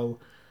in yeah. a row.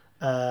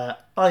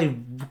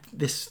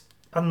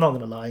 I'm not going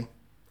to lie.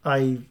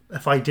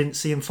 If I didn't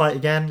see him fight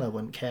again, I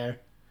wouldn't care.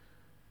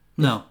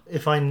 No.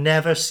 If I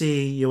never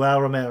see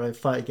Yoel Romero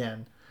fight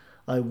again,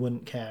 I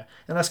wouldn't care.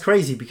 And that's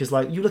crazy because,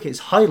 like, you look at his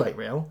highlight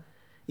reel,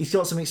 He's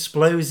got some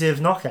explosive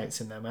knockouts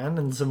in there, man,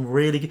 and some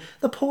really good...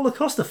 The Paul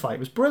Acosta fight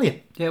was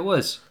brilliant. Yeah, it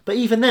was. But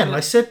even then,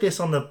 I said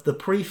this on the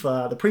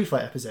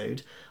pre-fight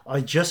episode,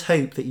 I just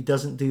hope that he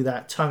doesn't do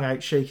that tongue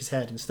out, shake his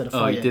head instead of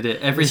fighting. Oh, he did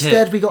it every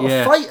Instead, hit. we got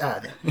a fight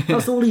at it.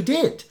 That's all he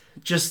did.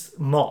 Just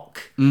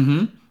mock.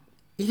 Mm-hmm.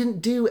 He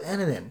didn't do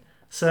anything.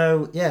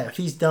 So, yeah, if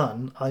he's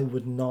done, I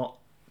would not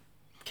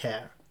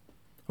care.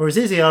 Whereas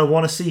Izzy, I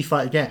want to see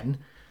fight again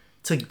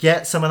to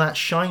get some of that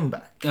shine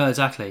back. Oh,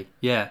 exactly.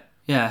 Yeah.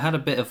 Yeah, it had a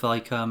bit of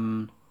like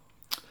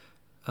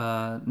Nagano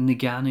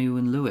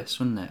and Lewis,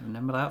 wasn't it?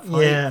 Remember that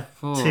fight? Yeah,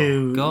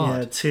 two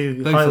two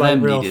both of highlight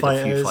them reel needed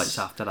fighters. a few fights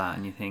after that,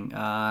 and you think,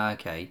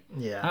 okay,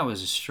 Yeah. that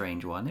was a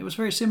strange one. It was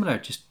very similar,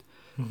 just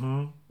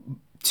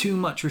too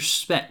much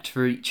respect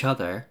for each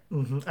other.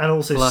 And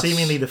also Plus-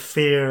 seemingly the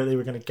fear they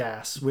were going to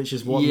gas, which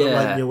is what looked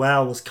like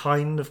Yoel was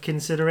kind of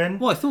considering.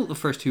 Well, I thought the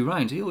first 2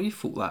 rounds, he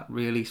fought that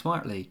really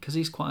smartly because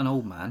he's quite an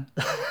old man.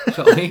 Do you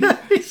know what I mean?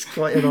 He's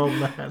quite an old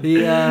man.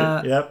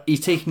 Yep. He's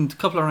taken a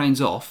couple of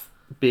rounds off,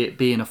 it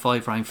being a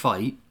 5-round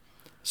fight,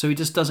 so he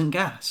just doesn't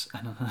gas.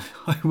 And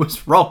I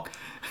was wrong.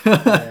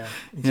 Yeah,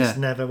 he just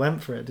never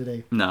went for it, did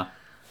he? No.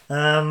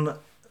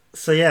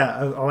 So yeah,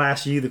 I'll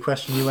ask you the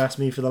question you asked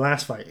me for the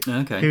last fight.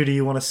 Okay. Who do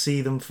you want to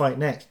see them fight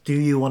next? Do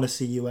you want to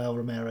see Yoel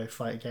Romero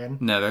fight again?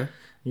 Never.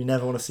 You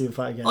never want to see him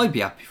fight again? I'd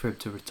be happy for him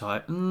to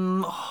retire.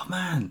 Oh,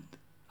 man.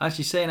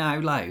 Actually saying it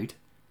out loud,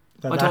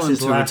 But I don't that's want him his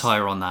to last-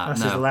 retire on that.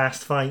 That's No. his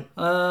last fight.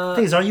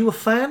 Thing is, are you a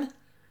fan?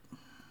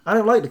 I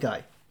don't like the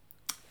guy.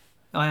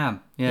 I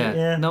am. Yeah.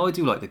 Yeah. No, I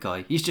do like the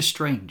guy. He's just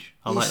strange.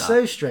 I He's like that.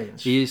 so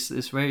strange. He is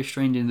this very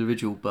strange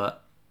individual,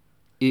 but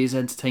he is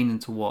entertaining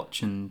to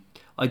watch, and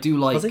I do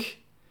like. Was he?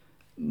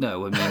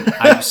 No, I mean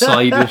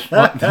outside of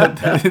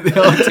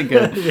the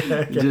octagon, Yeah,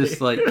 okay.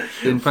 just like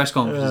in press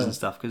conferences and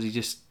stuff, because he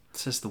just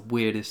says the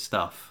weirdest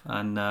stuff,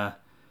 and I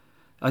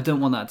don't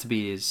want that to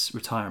be his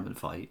retirement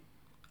fight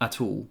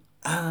at all.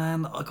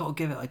 And I gotta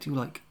give it. I do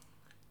like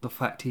the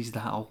fact he's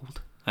that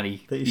old, and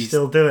He's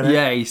still doing it.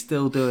 Yeah, he's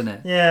still doing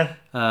it. Yeah.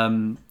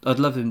 I'd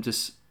love him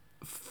just.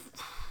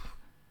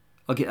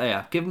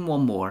 Give him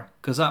one more,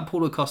 because that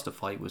Paulo Costa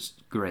fight was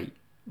great.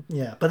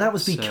 Yeah, but that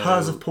was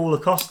because of Paul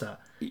Acosta.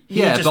 He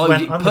just but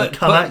went, I'm going to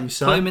come at you,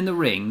 son. Put him in the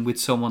ring with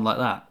someone like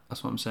that.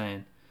 That's what I'm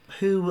saying.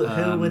 What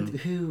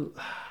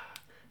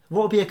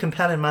would be a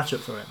compelling matchup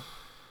for him?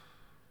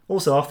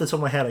 Also, off the top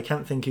of my head, I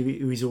can't think who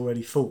he's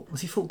already fought.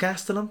 Has he fought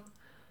Gastelum?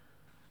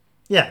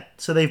 Yeah,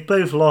 so they've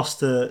both lost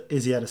to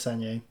Izzy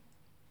Adesanya.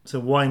 So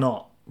why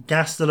not?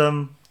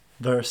 Gastelum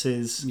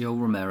versus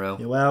Yoel Romero.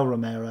 Yoel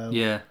Romero.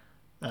 Yeah.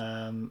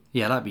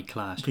 Yeah, that'd be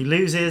class. If he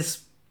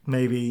loses,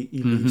 maybe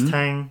he leaves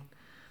Tang.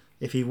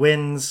 If he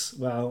wins,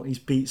 well, he's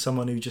beat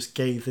someone who just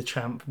gave the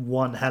champ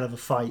one hell of a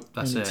fight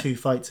That's only it. 2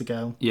 fights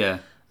ago. Yeah.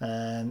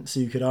 So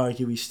you could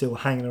argue he's still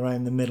hanging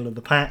around the middle of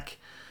the pack.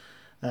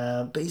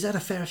 But he's had a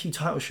fair few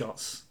title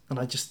shots, and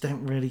I just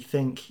don't really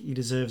think he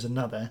deserves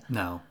another.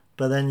 No.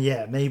 But then,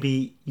 yeah,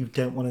 maybe you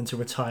don't want him to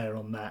retire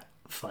on that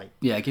fight.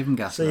 Yeah, give him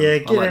Gastelum. So yeah,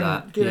 give I like him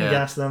that. give him Yeah.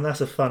 Gastelum.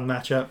 That's a fun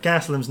matchup.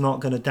 Gastelum's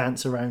not going to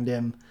dance around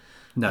him.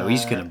 No,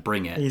 he's going to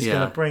bring it. He's yeah.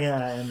 going to bring it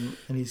at him,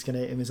 and he's going to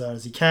hit him as hard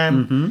as he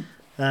can.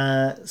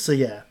 So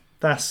yeah,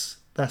 that's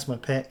my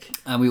pick.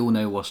 And we all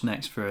know what's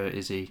next for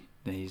Izzy.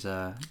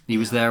 He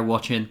was there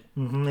watching.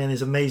 In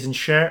his amazing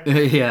shirt.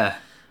 Yeah.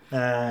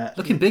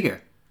 Looking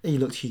bigger. He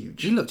looked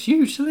huge. He looked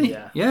huge, didn't he?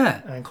 Yeah.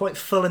 Yeah. And quite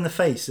full in the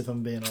face, if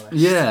I'm being honest.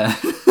 Yeah.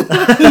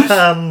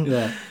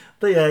 Yeah.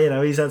 But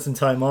yeah, he's had some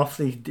time off.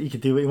 He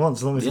could do what he wants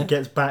as long as he Yeah.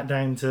 gets back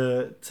down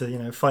to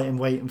fighting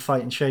weight and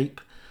fighting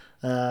shape.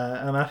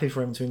 I'm happy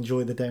for him to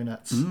enjoy the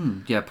donuts.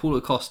 Yeah, Paulo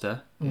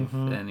Costa. If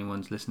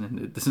anyone's listening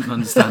that doesn't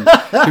understand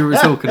who we're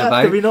talking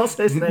about. Did we not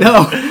say his name?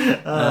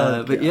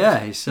 No. But yeah,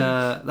 it's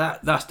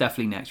that's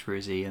definitely next for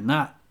Izzy, and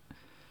that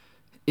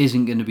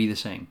isn't going to be the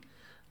same.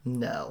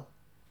 No.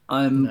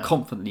 I'm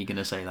confidently going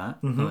to say that.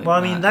 Like, Well,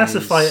 I mean, that's a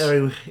is-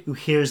 fighter who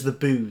hears the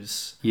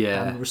boos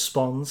Yeah. and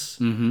responds.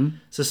 Mm-hmm.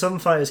 So some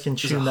fighters can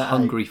He's tune a that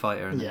hungry out.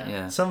 fighter, isn't Yeah. it?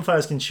 Yeah. Some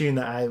fighters can tune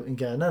that out and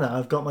go, no,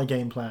 I've got my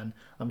game plan.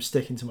 I'm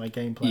sticking to my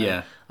game plan.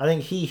 Yeah. I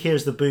think he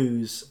hears the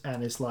boos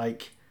and is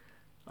like,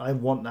 I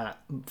want that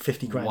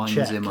 50 grand Winds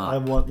check. him up.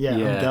 I'm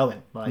Yeah.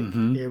 going. Like,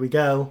 here we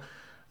go.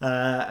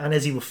 And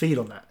Izzy will feed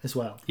on that as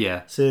well.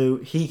 Yeah. So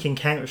he can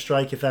counter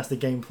strike if that's the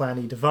game plan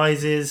he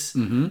devises.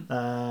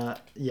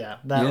 That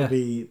would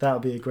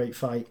be a great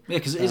fight. Yeah,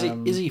 because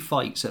Izzy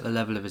fights at the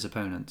level of his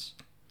opponents.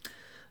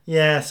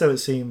 Yeah, so it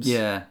seems.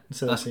 Yeah,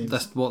 So it seems.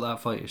 that's what that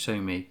fight is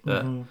showing me.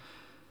 That,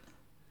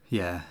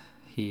 yeah,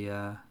 he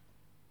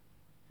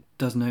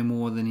does no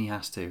more than he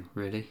has to,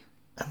 really.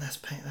 And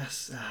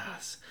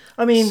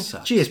I mean,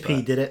 Sucks, GSP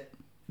but- did it.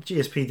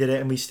 GSP did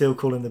it, and we still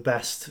call him the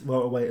best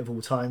welterweight of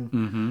all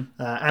time.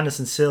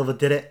 Anderson Silva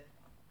did it.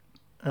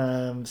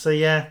 So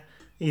yeah,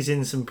 he's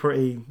in some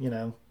pretty,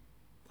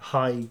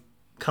 high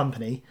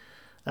company.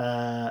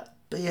 But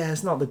yeah,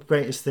 it's not the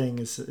greatest thing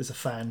as a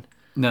fan.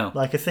 No,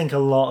 Like, I think a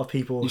lot of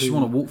people you just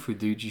want to walk through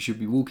dudes you should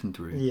be walking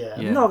through. Yeah,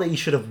 not that he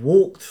should have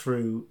walked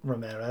through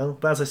Romero,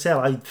 but as I said,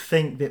 I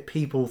think that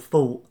people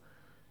thought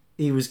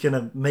he was going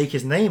to make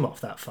his name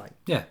off that fight.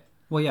 Yeah.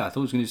 Well, yeah, I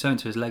thought it was going to do something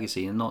to his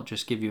legacy and not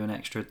just give you an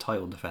extra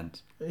title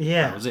defence.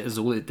 Yeah. That was it. That's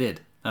all it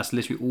did. That's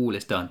literally all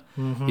it's done.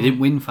 You didn't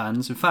win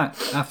fans. In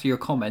fact, after your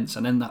comments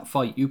and then that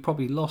fight, you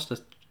probably lost a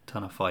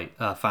ton of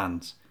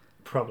fans.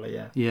 Probably,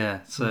 yeah. Yeah,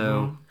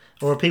 so...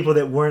 Or people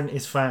that weren't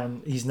his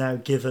fan, he's now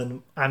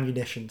given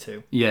ammunition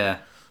to. Yeah.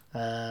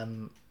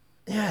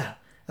 Yeah.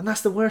 And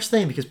that's the worst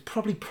thing, because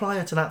probably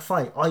prior to that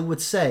fight, I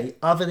would say,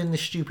 other than the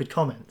stupid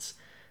comments,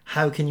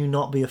 how can you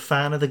not be a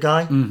fan of the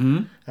guy? Mm-hmm.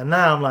 And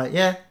now I'm like,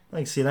 yeah, I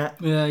can see that.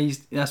 Yeah,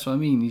 that's what I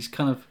mean. He's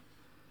kind of...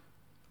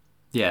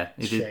 Yeah,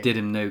 Shame. it did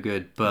him no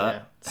good, but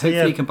Yeah. So, hopefully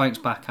yeah, he can bounce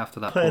back after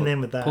that putting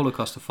him with that. Paulo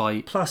Costa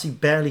fight. Plus, he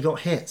barely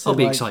got hit. So I'll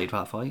be like, excited for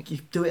that fight. You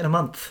do it in a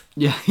month.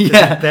 Yeah, He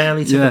yeah.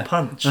 barely took a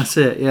punch. That's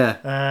it,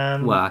 yeah.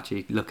 Well,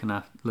 actually, looking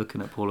at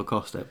Paulo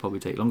Costa, it'd probably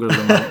take longer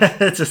than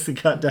that. just to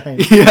cut down.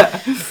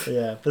 Yeah.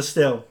 Yeah, but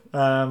still.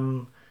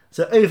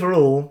 So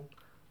overall,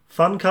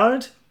 fun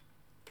card.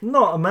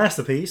 Not a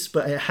masterpiece,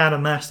 but it had a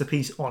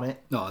masterpiece on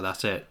it. Oh,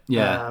 that's it.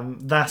 Yeah.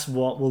 That's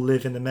what will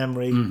live in the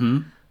memory.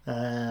 Mm-hmm.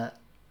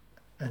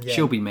 And yeah,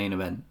 She'll be main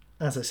event.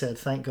 as I said,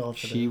 thank God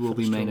for She will for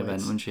the be main strawweights.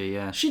 event, won't she?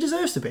 Yeah. She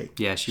deserves to be.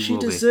 Yeah, she She will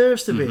be.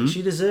 deserves to be. Mhm.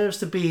 She deserves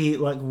to be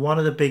like one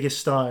of the biggest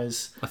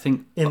stars I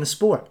think. in the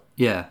sport.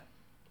 Yeah.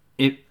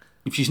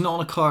 If she's not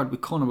on a card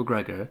with Conor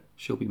McGregor,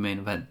 she'll be main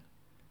event.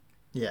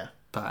 Yeah.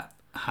 That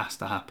has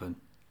to happen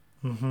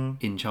Mm-hmm.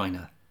 in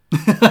China.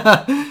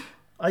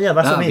 Oh yeah,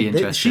 that's what I That'd be mean. She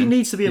interesting.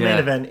 needs to be a main Yeah.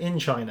 event in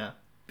China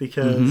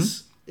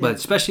because But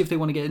especially if they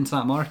want to get into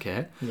that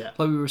market, yeah,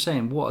 like we were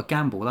saying, what a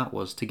gamble that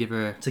was to give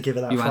her to give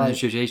her that Joanna fight.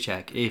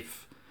 Jędrzejczyk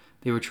if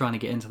they were trying to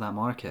get into that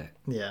market.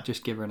 Yeah.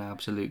 Just give her an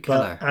absolute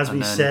killer. But as And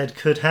we then- said,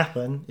 could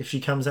happen if she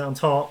comes out on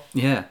top,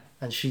 yeah,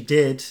 and she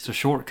did. it's a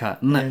shortcut,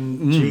 isn't it?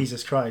 And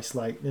Jesus Christ,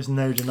 like there's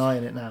no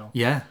denying it now.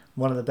 Yeah.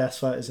 One of the best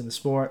fighters in the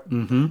sport.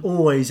 Mm-hmm.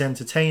 Always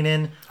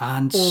entertaining.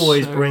 And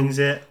Always so brings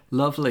it.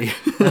 lovely.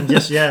 And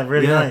just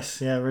really Yeah.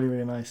 nice. Yeah, really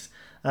really nice.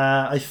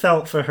 I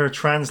felt for her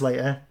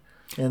translator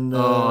in the,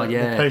 Oh the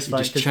yeah, post he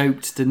fight. just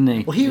choked, didn't he?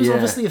 Well, he was Yeah.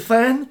 obviously a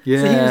fan, so he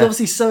was Yeah. Mm-hmm.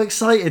 obviously so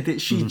excited that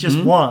she just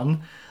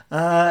won.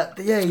 But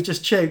yeah, he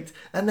just choked,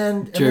 and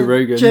then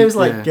Rogan, Joe's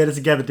like, yeah. "Get it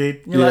together,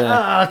 dude." And you're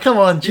Yeah. like, "Come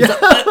on, Joe."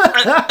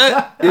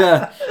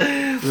 Yeah.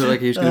 It looked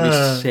like he was going to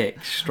be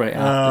sick straight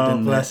after, Oh,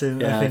 didn't bless it?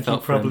 him. Yeah, I think he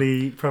felt for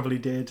him. probably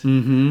did.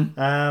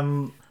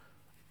 Mm-hmm.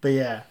 But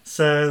yeah,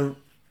 so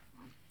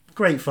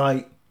great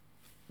fight,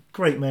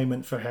 great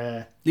moment for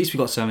her. At least we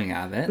got something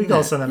out of it. We didn't got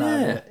it? something out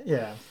Yeah. of it.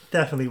 Yeah,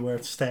 definitely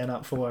worth staying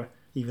up for,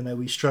 even though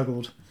we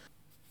struggled.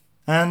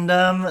 And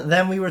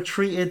then we were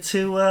treated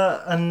to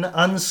an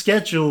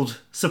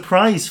unscheduled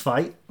surprise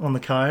fight on the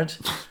card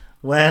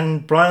when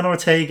Brian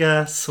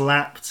Ortega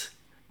slapped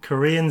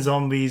Korean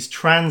Zombie's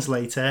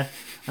translator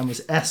and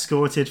was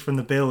escorted from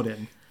the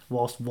building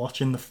whilst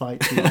watching the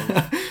fight.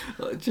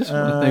 I just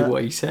want to know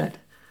what he said.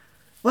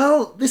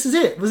 Well, this is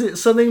it. Was it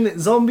something that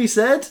Zombie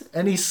said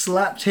and he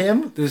slapped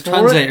him? Does the for it?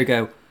 translator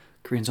go,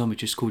 Korean Zombie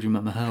just called you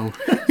Mama Ho?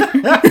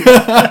 You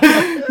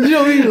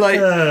know what I mean? Like,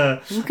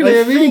 what can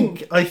I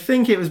mean? I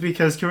think it was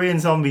because Korean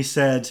Zombie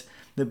said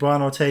that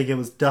Brian Ortega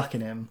was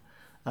ducking him,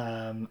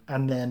 and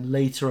then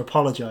later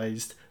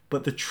apologised,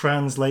 but the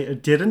translator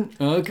didn't.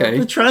 Okay.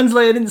 The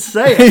translator didn't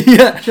say it.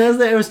 Yeah. The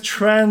translator was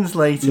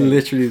translating.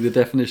 Literally the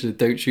definition of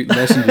don't shoot the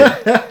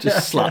messenger.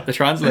 Just slap the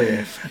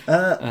translator.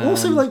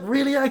 Also, like,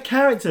 really out of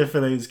character for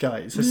those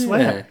guys, I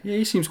swear. Yeah,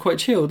 he seems quite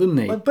chill, doesn't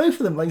he? Like, both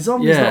of them. Like,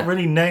 Zombie's Yeah. not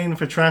really known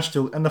for trash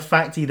talk, and the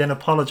fact he then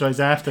apologised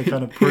after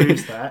kind of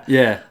proves that.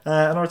 Yeah.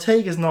 And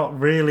Ortega's not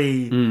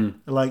really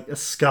like a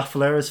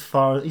scuffler as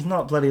far as he's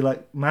not bloody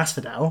like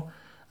Masvidal,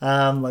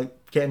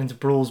 like getting into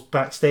brawls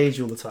backstage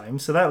all the time.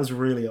 So that was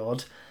really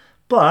odd.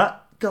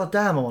 But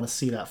goddamn, I want to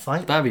see that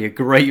fight. That'd be a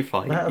great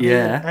fight. That'd be an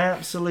Yeah.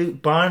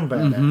 absolute barn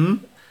burner.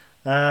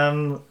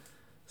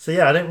 So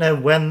yeah, I don't know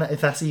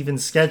if that's even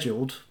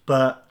scheduled,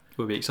 but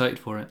We'll be excited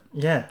for it.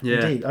 yeah,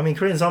 Yeah. indeed. I mean,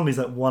 Korean Zombie's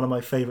like one of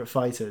my favourite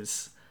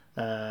fighters.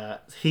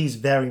 He's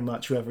very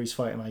much whoever he's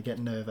fighting, I get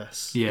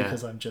nervous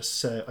because I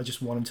just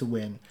want him to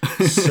win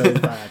so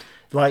bad.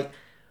 Like,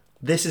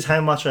 this is how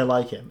much I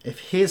like him. If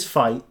his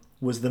fight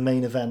was the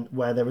main event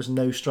where there was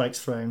no strikes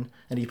thrown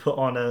and he put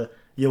on a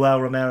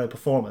Yoel Romero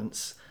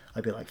performance,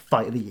 I'd be like,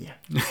 fight of the year.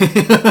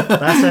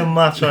 That's how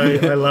much I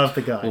love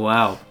the guy.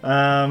 Wow.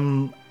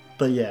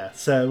 But yeah,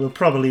 so we'll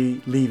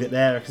probably leave it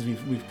there because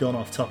we've gone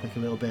off topic a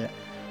little bit.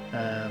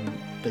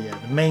 But yeah,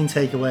 the main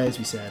takeaway, as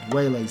we said,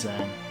 Weili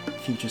Zhang,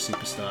 future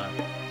superstar,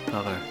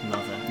 Love her.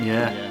 love her.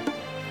 Yeah.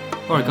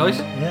 All right, guys.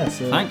 Yeah.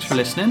 So Thanks for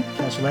listening.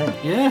 Catch you later.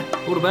 Yeah.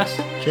 All the best.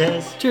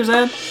 Cheers. Cheers,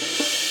 Ed.